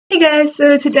Guys,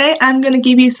 so today I'm going to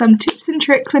give you some tips and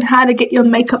tricks on how to get your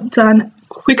makeup done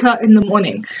quicker in the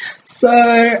morning.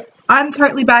 So I'm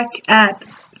currently back at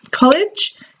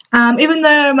college. Even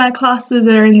though my classes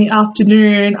are in the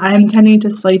afternoon, I'm tending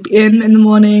to sleep in the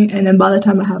morning, and then by the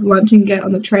time I have lunch and get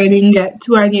on the train and get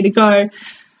to where I need to go,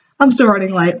 I'm still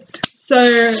running late. So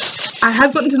I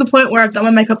have gotten to the point where I've done my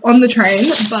makeup on the train,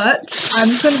 but I'm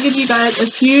just going to give you guys a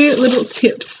few little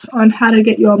tips on how to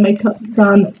get your makeup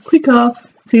done quicker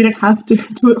so you don't have to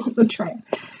do it on the train.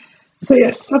 So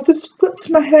yes, I've just flipped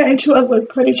my hair into a low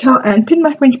ponytail and pinned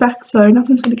my fringe back so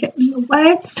nothing's going to get in the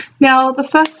way. Now the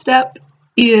first step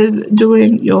is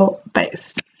doing your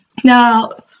base. Now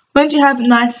once you have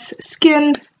nice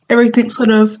skin, everything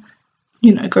sort of,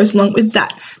 you know, goes along with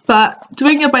that. But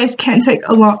doing your base can take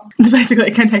a lot. Basically,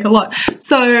 it can take a lot.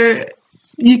 So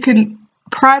you can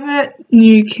prime it,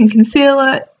 you can conceal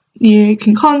it, you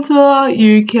can contour,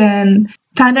 you can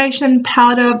foundation,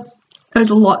 powder. There's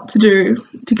a lot to do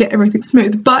to get everything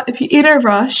smooth. But if you're in a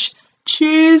rush,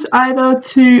 choose either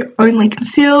to only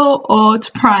conceal or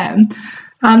to prime.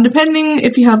 Depending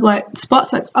if you have like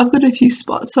spots, like I've got a few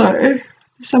spots, so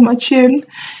just on my chin.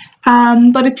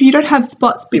 But if you don't have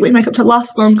spots but you want your makeup to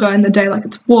last longer in the day, like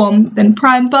it's warm, then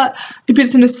prime. But if you're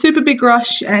just in a super big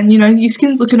rush and you know your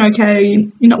skin's looking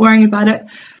okay, you're not worrying about it,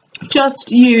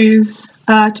 just use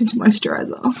tinted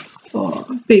moisturizer or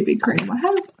BB cream. I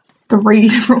have 3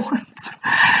 different ones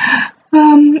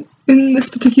in this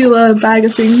particular bag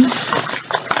of things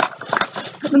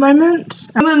at the moment.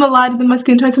 Some of them are lighter than my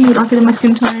skin tone, some are darker than my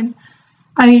skin tone.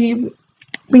 I've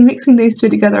been mixing these two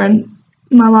together in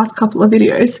my last couple of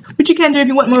videos, which you can do if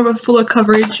you want more of a fuller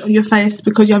coverage on your face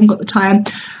because you haven't got the time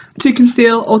to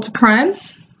conceal or to prime.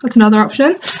 That's another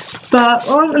option. But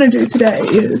what I'm going to do today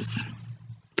is,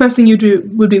 first thing you do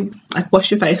would be like wash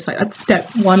your face. Like that's step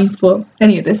 1 for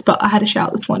any of this, but I had a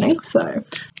shower this morning, so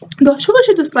I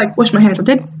should just like wash my hands. I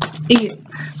did eat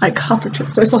like half a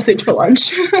chorizo sausage for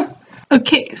lunch.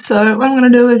 Okay, so what I'm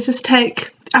going to do is just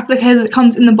take the applicator that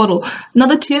comes in the bottle.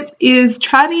 Another tip is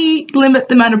try to limit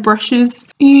the amount of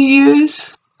brushes you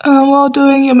use while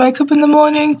doing your makeup in the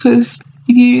morning, because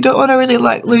you don't want to really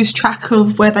like lose track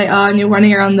of where they are and you're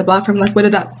running around the bathroom like where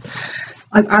did that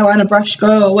like eyeliner brush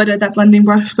go, or where did that blending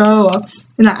brush go,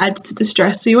 and that adds to the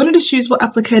stress. So you want to just use what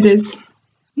applicators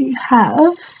you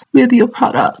have with your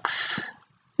products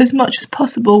as much as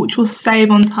possible, which will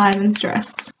save on time and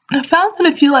stress. I found that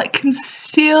if you like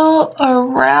conceal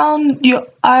around your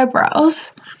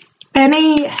eyebrows,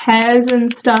 any hairs and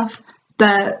stuff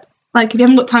that, like if you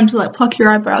haven't got time to like pluck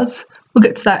your eyebrows, we'll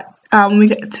get to that when we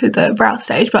get to the brow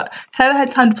stage, but if you haven't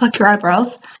had time to pluck your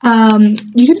eyebrows,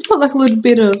 you can put like a little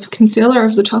bit of concealer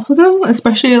over the top of them,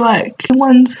 especially like the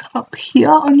ones up here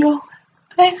on your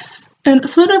face, and it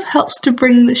sort of helps to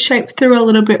bring the shape through a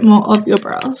little bit more of your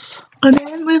brows. And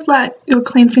then with like your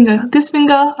clean finger, this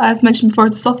finger I've mentioned before,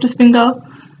 it's the softest finger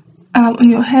on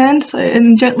your hand, so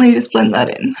and gently just blend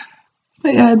that in.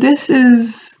 But yeah, this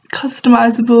is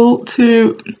customizable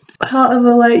to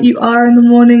however late you are in the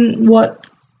morning, what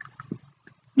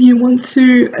you want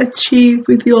to achieve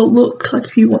with your look. Like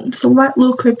if you want just a light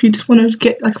look, or if you just want to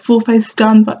get like a full face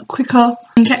done but quicker.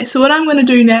 Okay, so what I'm going to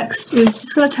do next is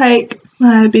just going to take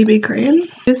my BB cream.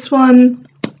 This one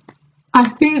I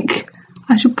think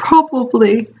I should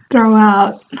probably throw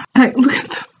out. Like, look at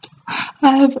the,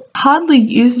 I have hardly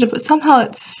used it, but somehow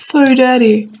it's so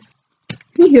dirty.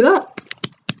 Can you hear that?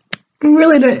 I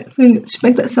really don't think it should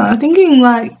make that sound. I'm thinking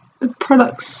like the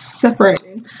product's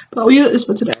separating, but we'll use this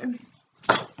for today.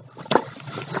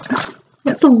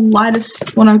 That's the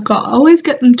lightest one I've got. I always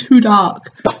get them too dark,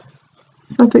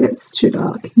 so I think it's too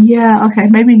dark. Yeah, okay,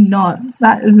 maybe not.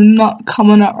 That is not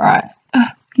coming up right.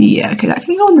 Yeah, okay, that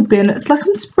can go in the bin. It's like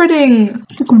I'm spreading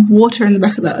like water in the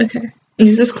back of that. Okay, and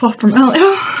use this cloth from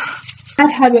earlier. Bad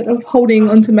habit of holding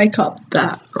onto makeup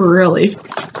that really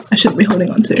I shouldn't be holding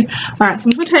onto. Alright, so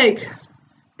I'm going to take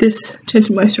this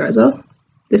tinted moisturizer.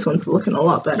 This one's looking a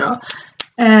lot better.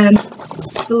 And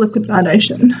the liquid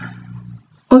foundation.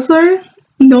 Also,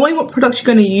 knowing what products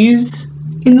you're going to use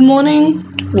in the morning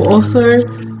will also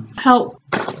help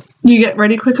you get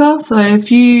ready quicker. So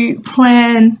if you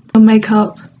plan your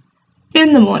makeup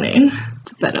in the morning,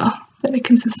 it's a better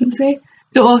consistency.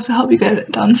 It'll also help you get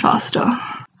it done faster.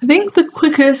 I think the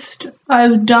quickest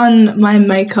I've done my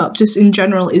makeup just in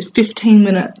general is 15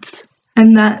 minutes,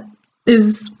 and that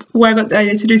is where I got the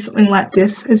idea to do something like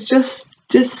this. It's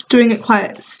just doing it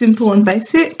quite simple and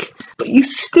basic, but you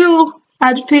still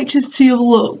add features to your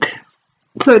look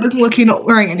so it doesn't look you're not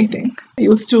wearing anything.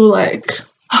 You'll still like,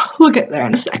 we'll get there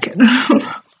in a second.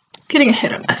 Getting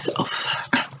ahead of myself.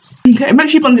 Okay, make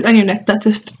sure you blend it on your neck. That's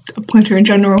just a pointer in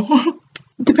general.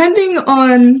 depending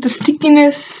on the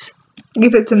stickiness,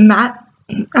 if it's a matte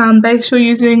base you're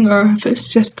using or if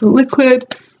it's just a liquid,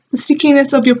 the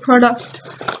stickiness of your product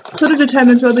sort of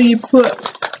determines whether you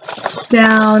put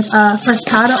down fresh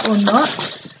powder or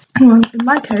not. Well, in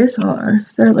my case,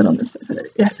 is there a lid on this?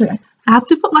 Yes, okay. I have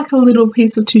to put like a little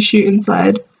piece of tissue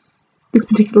inside this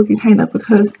particular container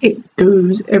because it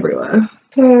goes everywhere.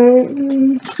 So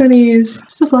I'm going to use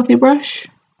just a fluffy brush.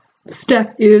 The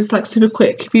step is like super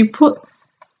quick. If you put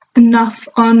enough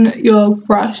on your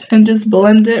brush and just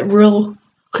blend it real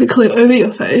quickly over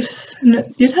your face,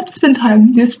 and you don't have to spend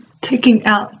time just taking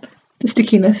out the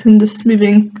stickiness and just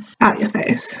moving out your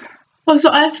face. Also,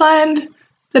 I find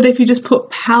that if you just put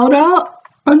powder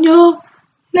on your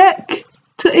neck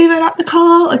to even out the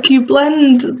colour, like you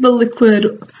blend the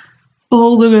liquid,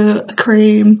 all the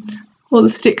cream, or the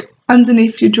stick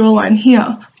underneath your jawline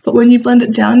here, but when you blend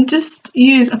it down, just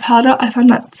use a powder. I find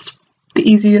that's the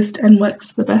easiest and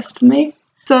works the best for me.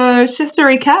 So just to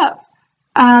recap,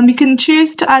 you can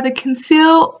choose to either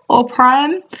conceal or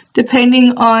prime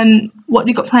depending on what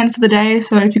you got planned for the day.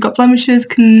 So if you've got blemishes,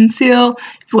 conceal.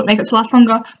 If you want makeup to last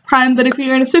longer, prime. But if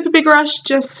you're in a super big rush,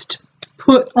 just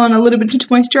put on a little bit of tinted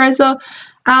moisturiser.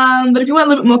 But if you want a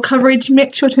little bit more coverage,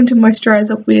 make sure tinted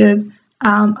moisturiser with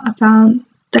a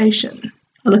foundation,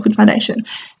 a liquid foundation.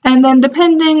 And then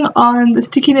depending on the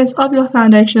stickiness of your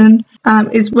foundation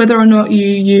is whether or not you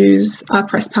use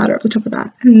pressed powder at the top of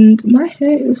that. And my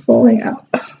hair is falling out.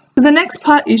 So the next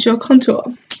part is your contour.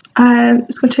 I'm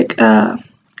just going to take a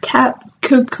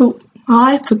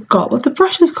I forgot what the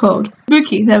brush is called.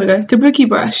 Kabuki, there we go, Kabuki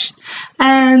brush.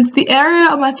 And the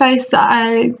area of my face that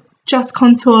I just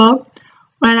contour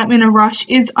when I'm in a rush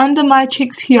is under my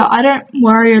cheeks here. I don't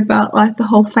worry about like the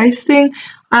whole face thing.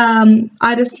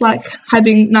 I just like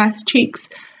having nice cheeks.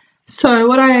 So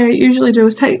what I usually do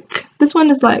is take, this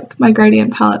one is like my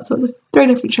gradient palette, so there's like 3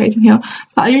 different shades in here,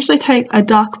 but I usually take a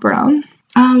dark brown.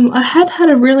 I had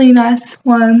a really nice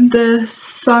one, the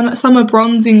summer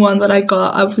bronzing one that I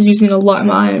got. I was using a lot in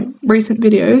my recent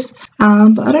videos,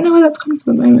 but I don't know where that's gone for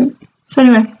the moment. So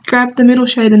anyway, grab the middle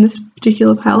shade in this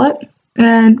particular palette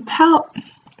and pout,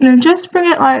 and then just bring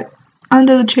it like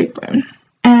under the cheekbone,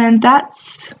 and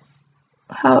that's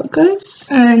how it goes.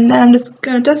 And then I'm just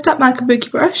going to dust up my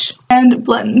Kabuki brush and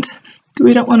blend.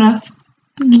 We don't want to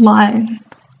line.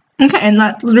 Okay, and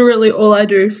that's literally all I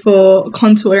do for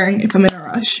contouring if I'm in a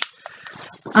rush.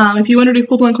 If you want to do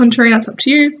full-blown contouring, that's up to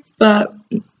you, but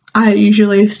I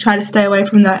usually try to stay away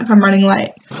from that if I'm running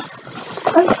late.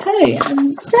 Okay,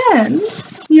 and then,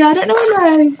 yeah, I don't know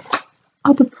where my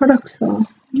other products are.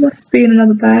 Must be in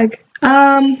another bag.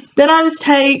 Then I just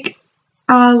take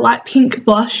a light pink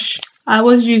blush. I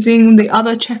was using the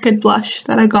other checkered blush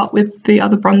that I got with the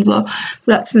other bronzer.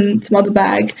 That's in some other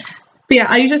bag. But yeah,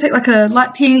 I usually take like a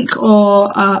light pink or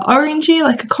orangey,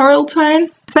 like a coral tone.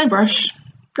 Same brush.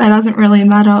 That doesn't really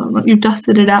matter. You've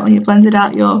dusted it out when you blended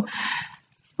out your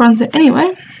bronzer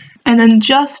anyway. And then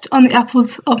just on the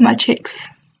apples of my cheeks.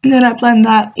 And then I blend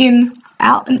that in,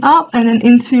 out and up, and then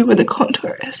into where the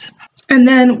contour is. And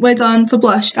then we're done for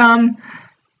blush.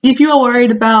 If you are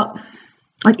worried about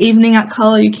like evening out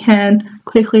colour, you can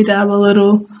quickly dab a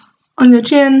little on your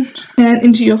chin and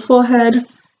into your forehead,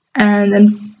 and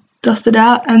then dust it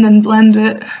out and then blend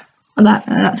it on that,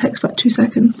 and that takes about 2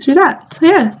 seconds to do that. So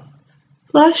yeah,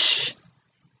 blush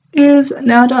is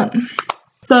now done.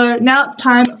 So now it's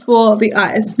time for the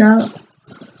eyes. Now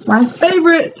my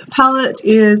favourite palette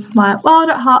is my Wild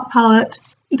at Heart palette.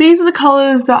 These are the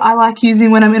colours that I like using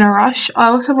when I'm in a rush. I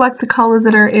also like the colours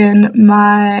that are in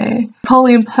my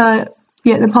Napoleon Perdis.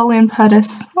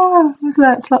 Oh, look at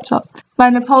that top top. My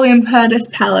Napoleon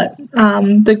Perdis palette.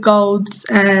 The golds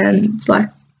and like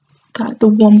the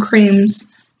warm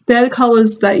creams. They're the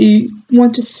colours that you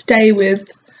want to stay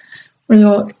with when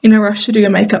you're in a rush to do your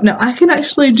makeup. Now I can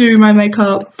actually do my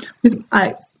makeup with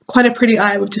quite a pretty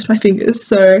eye with just my fingers,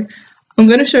 so I'm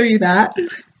going to show you that.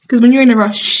 Because when you're in a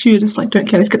rush, you just like don't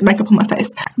care, let's get the makeup on my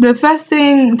face. The first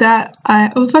thing that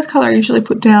the first colour I usually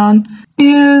put down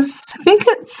is, I think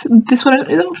it's this one.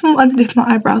 Is it from underneath my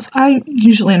eyebrows? I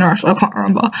usually in a rush, I can't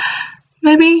remember.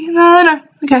 Maybe, no.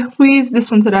 Okay, we'll use this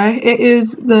one today. It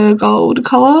is the gold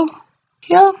colour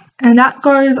here. And that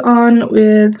goes on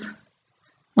with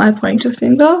my pointer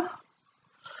finger.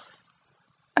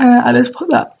 And I just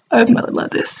put that over my lid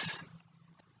like this.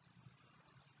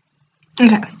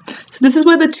 Okay, so this is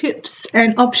where the tips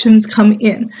and options come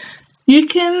in. You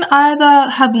can either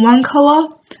have one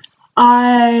colour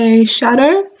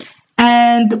eyeshadow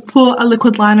and put a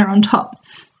liquid liner on top.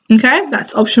 Okay,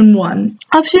 that's option 1.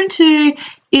 Option 2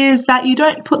 is that you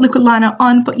don't put liquid liner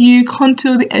on, but you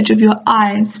contour the edge of your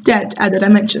eye instead, as I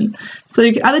mentioned. So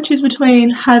you can either choose between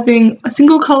having a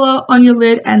single colour on your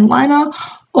lid and liner,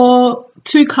 or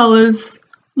two colours,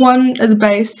 one as a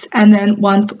base and then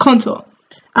one for contour.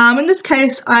 In this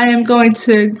case, I am going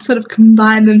to sort of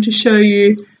combine them to show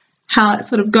you how it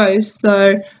sort of goes.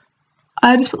 So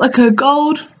I just put like a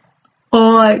gold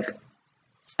or like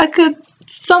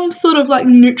some sort of like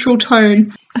neutral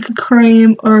tone, like a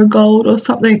cream or a gold or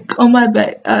something on my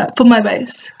for my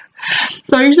base.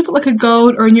 So I usually put like a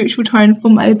gold or a neutral tone for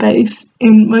my base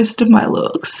in most of my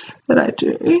looks that I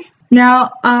do.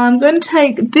 Now I'm going to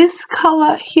take this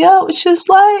colour here, which is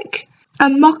like a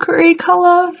mockery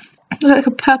colour, like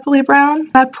a purpley brown.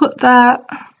 I put that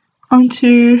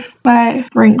onto my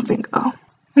ring finger,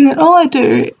 and then all I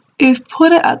do is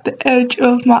put it at the edge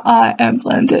of my eye and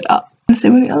blend it up. And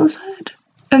same on the other side.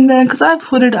 And then, because I have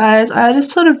hooded eyes, I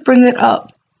just sort of bring it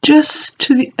up just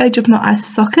to the edge of my eye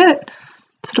socket,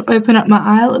 sort of open up my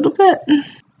eye a little bit.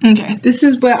 Okay, this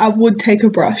is where I would take a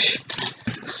brush.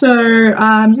 So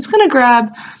I'm just going to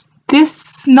grab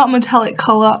this not metallic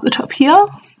colour up the top here.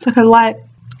 It's like a light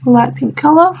pink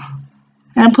colour.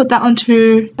 And put that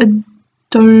onto a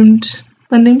domed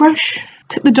blending brush.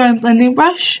 Take the domed blending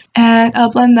brush and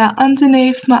I'll blend that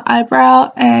underneath my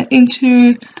eyebrow and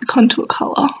into the contour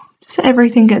colour, just so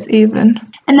everything gets even.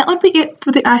 And that would be it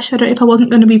for the eyeshadow if I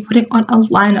wasn't going to be putting on a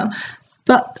liner.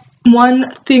 But one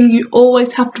thing you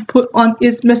always have to put on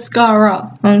is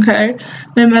mascara, okay?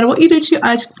 No matter what you do to your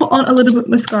eyes, put on a little bit of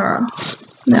mascara.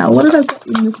 Now, what have I got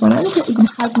in this one? I don't think we can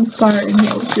have mascara in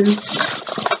here, which is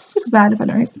so bad if I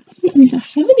don't. I don't think I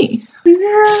have any.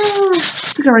 No.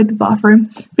 I think I read the bathroom.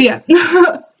 But yeah,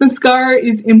 mascara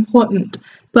is important.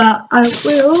 But I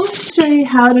will show you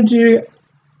how to do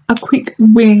a quick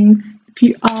wing if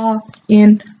you are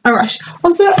in a rush.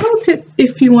 Also, another tip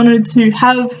if you wanted to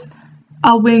have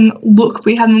a wing look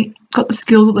but you haven't got the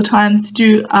skills or the time to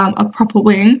do a proper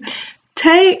wing,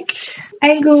 take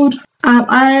angled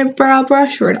eyebrow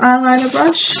brush or an eyeliner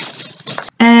brush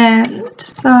and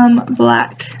some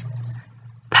black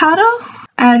powder,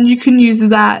 and you can use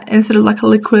that instead of like a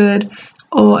liquid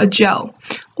or a gel.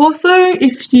 Also,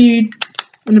 if you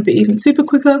want to be even super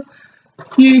quicker,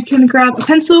 you can grab a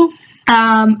pencil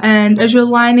and as you're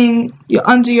lining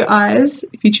under your eyes,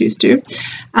 if you choose to,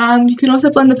 you can also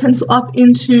blend the pencil up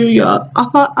into your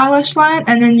upper eyelash line,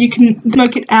 and then you can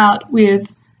smoke it out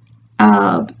with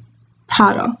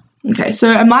powder. Okay, so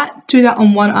I might do that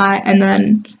on one eye and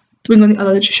then doing on the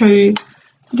other to show you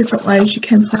the different ways you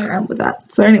can play around with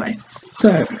that. So anyway, so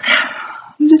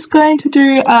I'm just going to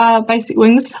do a basic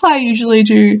wing. This is how I usually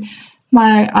do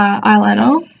my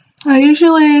eyeliner.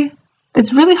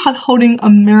 It's really hard holding a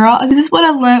mirror. This is what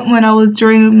I learnt when I was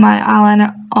doing my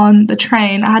eyeliner on the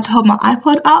train. I had to hold my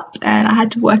iPod up and I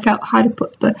had to work out how to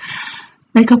put the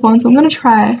makeup on. So I'm going to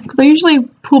try, because I usually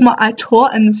pull my eye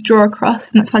taut and just draw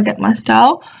across, and that's how I get my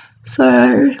style.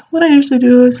 So what I usually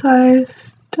do is I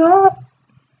start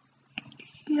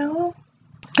here.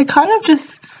 I kind of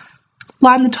just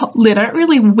line the top lid. I don't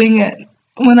really wing it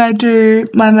when I do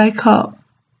my makeup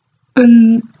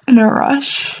in a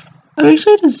rush. I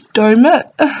usually just dome it,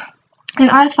 and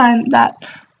I find that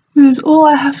is all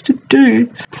I have to do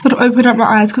to sort of open up my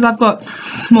eyes, because I've got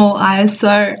small eyes, so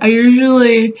I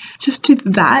usually just do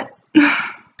that to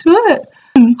it.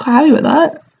 I'm quite happy with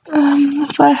that.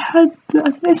 If I had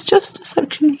there's just a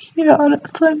section here and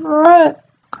it's like right,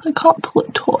 I can't pull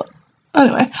it taut.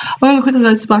 Anyway, I'm going to quickly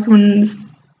go to the bathroom and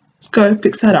just go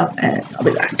fix that up and I'll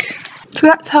be back. So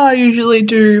that's how I usually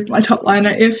do my top liner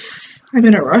if I'm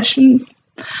in a rush, and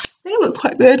I think it looks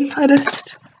quite good. I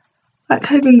just like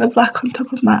having the black on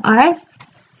top of my eye.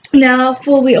 Now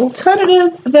for the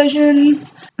alternative version,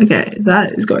 okay,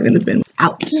 that is going in the bin.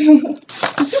 Out. This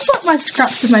is like my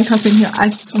scraps of makeup in here,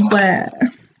 I swear.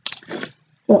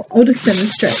 Well, I'll just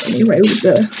demonstrate anyway with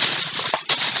the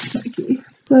smoky.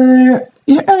 So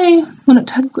you don't really want it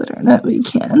to have glitter in it, but you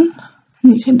can.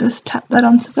 And you can just tap that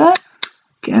onto that.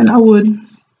 Again, I would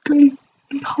go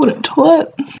and hold it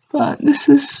taut, but this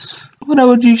is what I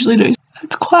would usually do.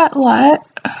 It's quite light.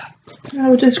 I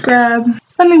would just grab a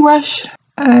blending brush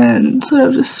and sort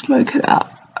of just smoke it out.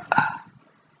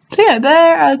 So yeah,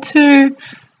 there are two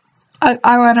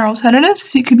eyeliner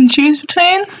alternatives you can choose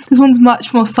between. This one's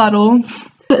much more subtle,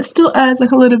 but it still adds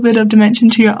like a little bit of dimension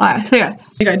to your eye. So yeah, there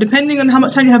you go. Depending on how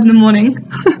much time you have in the morning,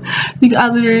 you can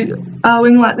either do a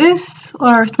wing like this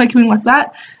or a smoky wing like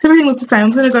that. Everything looks the same.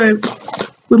 I'm going to go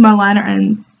with my liner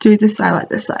and do this side like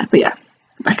this side, but yeah,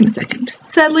 back in a second.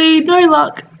 Sadly, no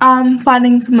luck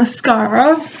finding some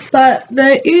mascara, but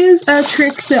there is a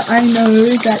trick that I know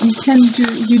that you can do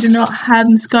if you do not have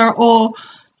mascara, or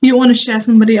you want to share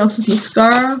somebody else's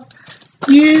mascara,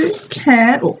 you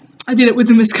can. Oh, I did it with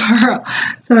the mascara,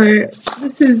 so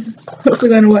this is hopefully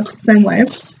going to work the same way.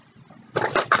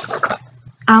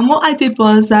 What I did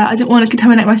was I didn't want to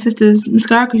contaminate my sister's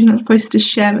mascara, because you're not supposed to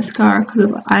share mascara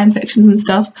because of eye infections and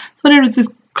stuff. So what I did was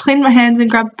just clean my hands and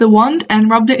grabbed the wand and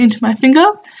rubbed it into my finger,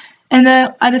 and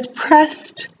then I just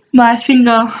pressed my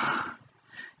finger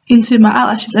into my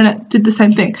eyelashes and it did the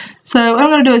same thing. So what I'm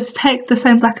going to do is take the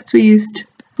same blackets we used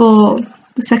for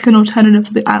the second alternative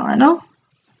for the eyeliner,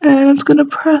 and I'm just going to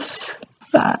press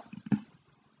that.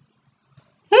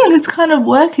 It's kind of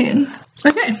working.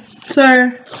 Okay,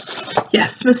 so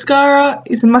yes, mascara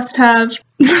is a must-have.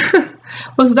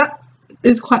 Also, that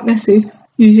is quite messy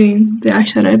using the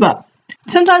eyeshadow, but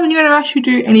sometimes when you're in a rush you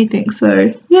do anything,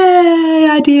 so yay,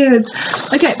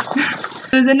 ideas. Okay,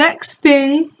 so the next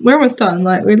thing, we're almost done,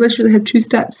 like we literally have 2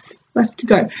 steps left to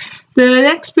go. The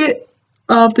next bit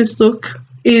of this look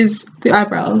is the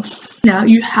eyebrows. Now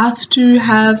you have to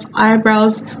have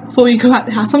eyebrows before you go out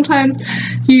the house. Sometimes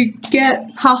you get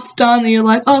half done and you're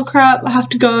like, oh crap, I have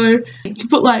to go. You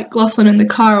put like gloss on in the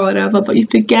car or whatever, but you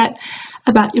forget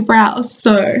about your brows.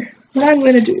 So what I'm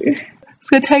going to do is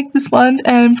going to take this wand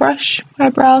and brush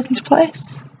my brows into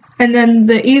place. And then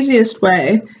the easiest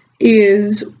way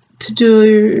is to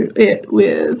do it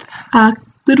with a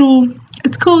little,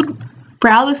 it's called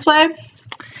Brow This Way,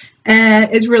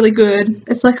 and it's really good.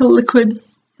 It's like a liquid,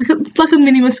 it's like a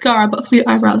mini mascara but for your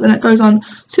eyebrows, and it goes on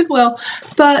super well,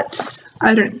 but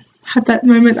I don't have that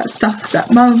moment, that stuff's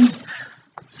at mum's.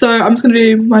 So I'm just going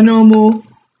to do my normal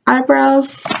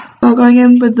eyebrows while going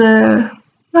in with the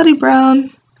nutty brown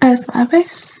as my eye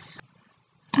base.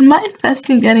 I might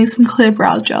invest in getting some clear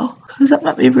brow gel, because that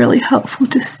might be really helpful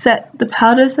to set the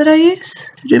powders that I use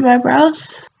to do my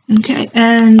brows. Okay,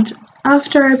 and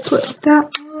after I put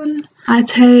that on, I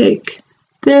take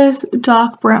this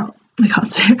dark brown, I can't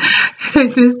say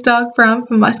it, this dark brown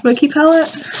from my smoky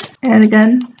palette, and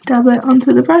again, dab it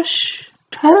onto the brush.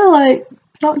 Try to like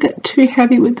not get too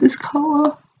heavy with this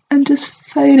colour and just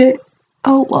fade it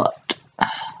a lot.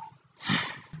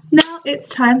 Now it's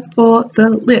time for the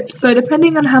lips. So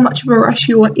depending on how much of a rush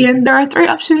you are in, there are 3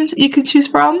 options you can choose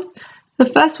from. The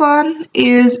first one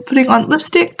is putting on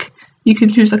lipstick. You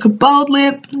can choose like a bold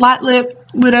lip, light lip,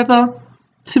 whatever.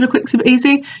 Super quick, super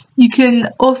easy. You can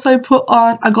also put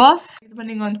on a gloss,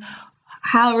 depending on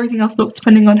how everything else looks,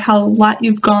 depending on how light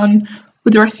you've gone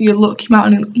with the rest of your look, you might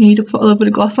need to put a little bit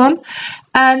of gloss on.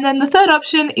 And then the third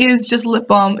option is just lip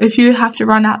balm. If you have to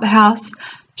run out the house,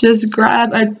 just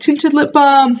grab a tinted lip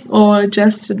balm or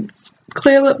just a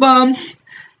clear lip balm,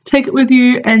 take it with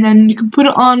you, and then you can put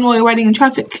it on while you're waiting in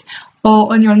traffic or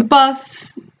when you're on the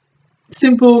bus.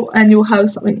 Simple, and you'll have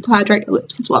something to hydrate your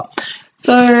lips as well.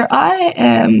 So I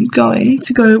am going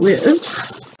to go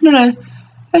with, I don't know,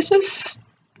 it's just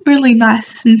really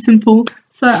nice and simple.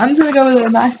 So I'm just going to go with a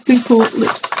nice simple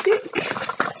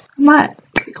lipstick. I might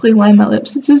quickly line my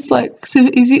lips. It's just like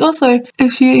super easy. Also,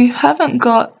 if you haven't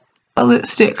got a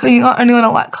lipstick or you only want a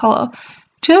light colour,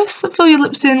 just fill your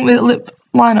lips in with a lip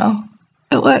liner.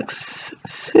 It works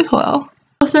super well.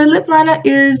 Also, lip liner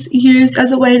is used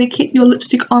as a way to keep your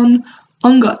lipstick on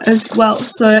longer as well,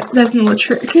 so there's another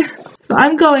trick. So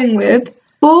I'm going with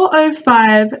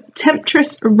 405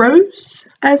 Temptress Rose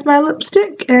as my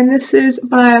lipstick, and this is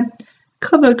by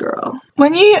CoverGirl.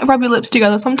 When you rub your lips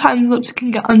together, sometimes lips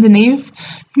can get underneath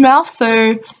your mouth,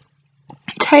 so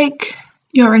take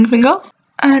your ring finger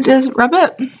and just rub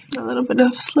it. A little bit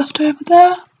of left over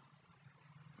there.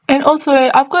 And also,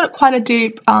 I've got quite a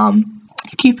deep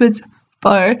Cupid's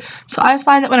bow, so I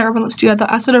find that when I rub my lips together,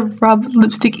 I sort of rub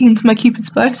lipstick into my Cupid's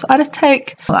bow. So I just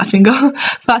take that finger,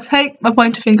 but I take my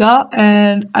pointer finger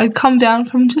and I come down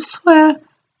from just where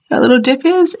your little dip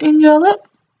is in your lip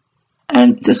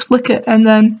and just flick it, and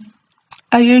then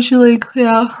I usually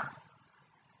clear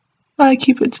my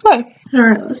Cupid's bow.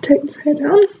 Alright, let's take this hair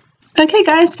down. Okay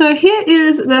guys, so here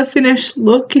is the finished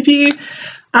look. If you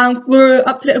were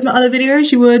up to date with my other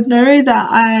videos, you would know that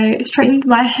I straightened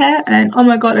my hair, and oh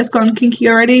my god, it's gone kinky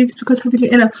already. It's because having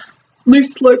it in a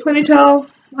loose low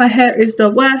ponytail, my hair is the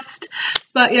worst.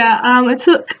 But yeah, it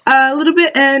took a little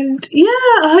bit, and yeah,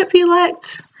 I hope you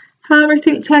liked how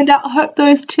everything turned out. I hope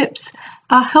those tips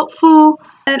are helpful,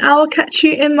 and I will catch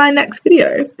you in my next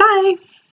video. Bye!